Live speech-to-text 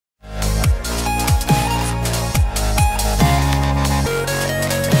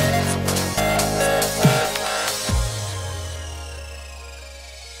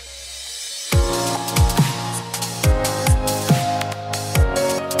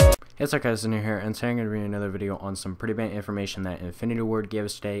Hey, it's our cousin here, and today I'm going to bring another video on some pretty bad information that Infinity Ward gave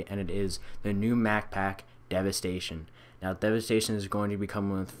us today, and it is the new map pack, Devastation. Now, Devastation is going to be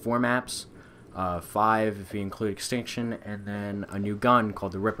coming with 4 maps, 5 if you include Extinction, and then a new gun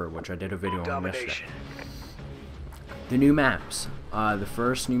called the Ripper, which I did a video on yesterday. The new maps. The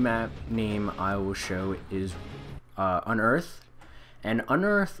first new map name I will show is Unearth, and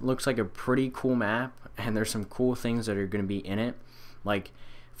Unearth looks like a pretty cool map, and there's some cool things that are going to be in it, like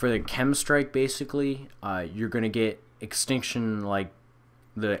for the chem strike. Basically, you're gonna get Extinction, like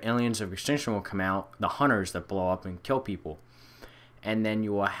the aliens of Extinction will come out, the hunters that blow up and kill people, and then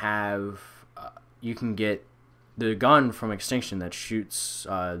you will have you can get the gun from Extinction that shoots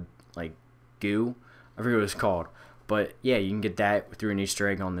like goo. I forget what it's called, but yeah, you can get that through an Easter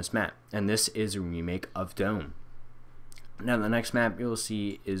egg on this map, and this is a remake of Dome. Now the next map you'll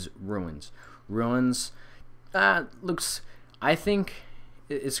see is Ruins. Ruins looks, I think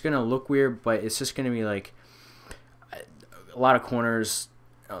it's gonna look weird, but it's just gonna be like a lot of corners,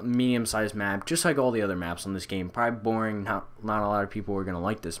 medium-sized map, just like all the other maps on this game. Probably boring. Not a lot of people are gonna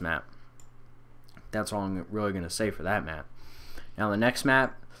like this map. That's all I'm really gonna say for that map. Now the next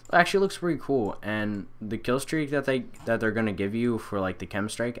map actually looks pretty cool, and the kill streak that they're gonna give you for like the chem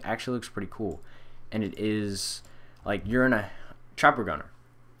strike actually looks pretty cool. And it is like you're in a chopper gunner,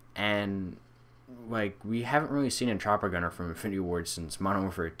 and like we haven't really seen a chopper gunner from Infinity Ward since Modern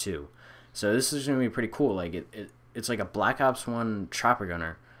Warfare 2, so this is gonna be pretty cool. Like it's like a Black Ops 1 chopper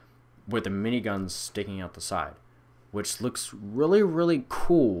gunner with the miniguns sticking out the side, which looks really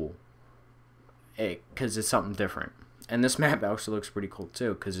cool, because it's something different. And this map actually looks pretty cool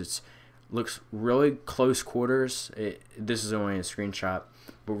too, because it's looks really close quarters. This is only a screenshot,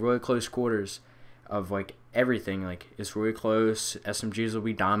 but really close quarters of like everything. Like it's really close. SMGs will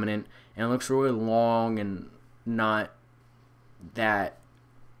be dominant, and it looks really long and not that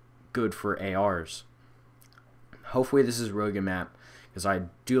good for ARs. Hopefully this is a really good map, because I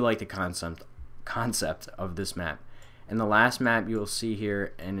do like the concept of this map. And the last map you'll see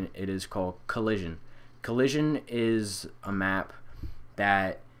here, and it is called Collision. Collision is a map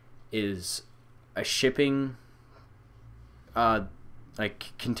that is a shipping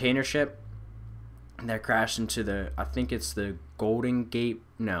like container ship that crashed into the, I think it's the Golden Gate,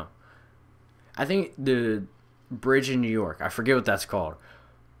 no, I think the bridge in New York, I forget what that's called.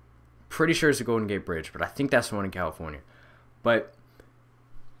 Pretty sure it's the Golden Gate Bridge, but I think that's the one in California. But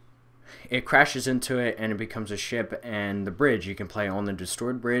it crashes into it, and it becomes a ship, and the bridge, you can play on the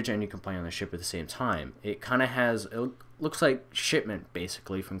destroyed bridge and you can play on the ship at the same time. It kind of has, it looks like Shipment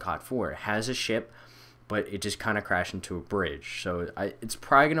basically from COD 4. It has a ship, but it just kind of crashed into a bridge. So it's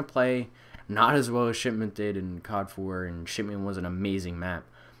probably going to play not as well as Shipment did in COD 4, and Shipment was an amazing map.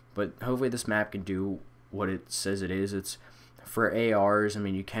 But hopefully this map can do what it says it is. It's for ARs. I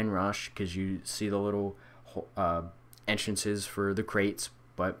mean, you can rush because you see the little entrances for the crates,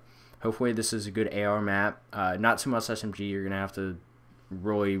 but hopefully this is a good AR map. Not too much SMG. You're going to have to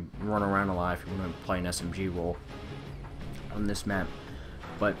really run around a lot if you want to play an SMG role on this map.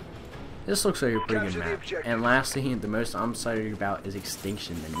 But this looks like a pretty good map. And lastly, the most I'm excited about is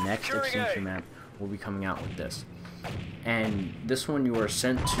Extinction. The next Extinction map will be coming out with this. And this one, you are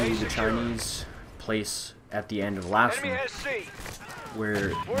sent to the Chinese place at the end of the last one, where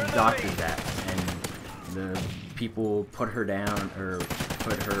the doctor's at, and the people put her down, or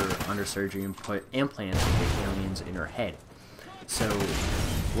put her under surgery and put implants with aliens in her head. So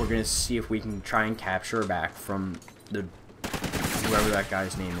we're gonna see if we can try and capture her back from the whoever that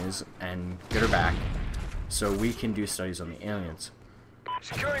guy's name is, and get her back so we can do studies on the aliens.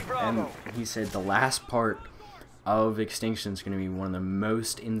 And he said the last part of Extinction is going to be one of the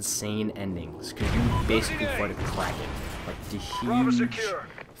most insane endings, because you basically fight a kraken, like the huge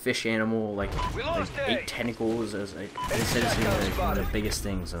fish animal, like 8 tentacles. As they said, it's going to be one of the biggest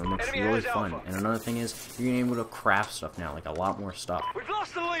things, and it looks really fun. And another thing is, you're going to be able to craft stuff now, like a lot more stuff.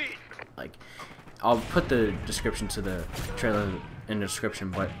 Like, I'll put the description to the trailer in the description,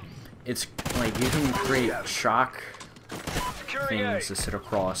 but it's like you can create shock things to sit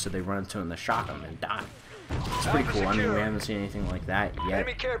across so they run into them and shock them and die. It's pretty cool. I mean, we haven't seen anything like that yet,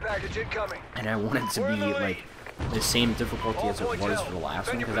 and I want it to be like the same difficulty as it was for the last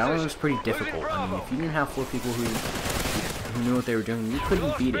one, because that one was pretty difficult. I mean, if you didn't have 4 people who knew what they were doing, you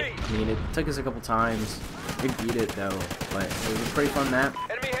couldn't beat it. I mean, it took us a couple times. We beat it though, but it was a pretty fun map.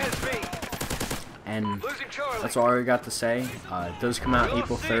 And that's all I got to say. It does come out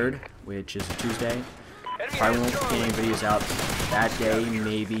April 3rd, which is a Tuesday. Probably won't get any videos out that day.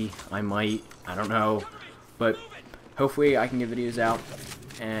 Maybe I might. I don't know. But hopefully I can get videos out.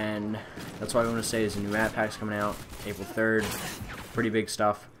 And that's all I want to say is the new map pack's coming out April 3rd. Pretty big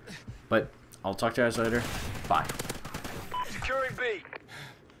stuff. But I'll talk to you guys later. Bye. Securing B.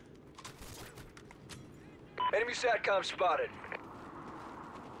 Enemy SATCOM spotted.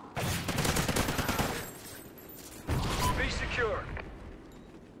 B secure.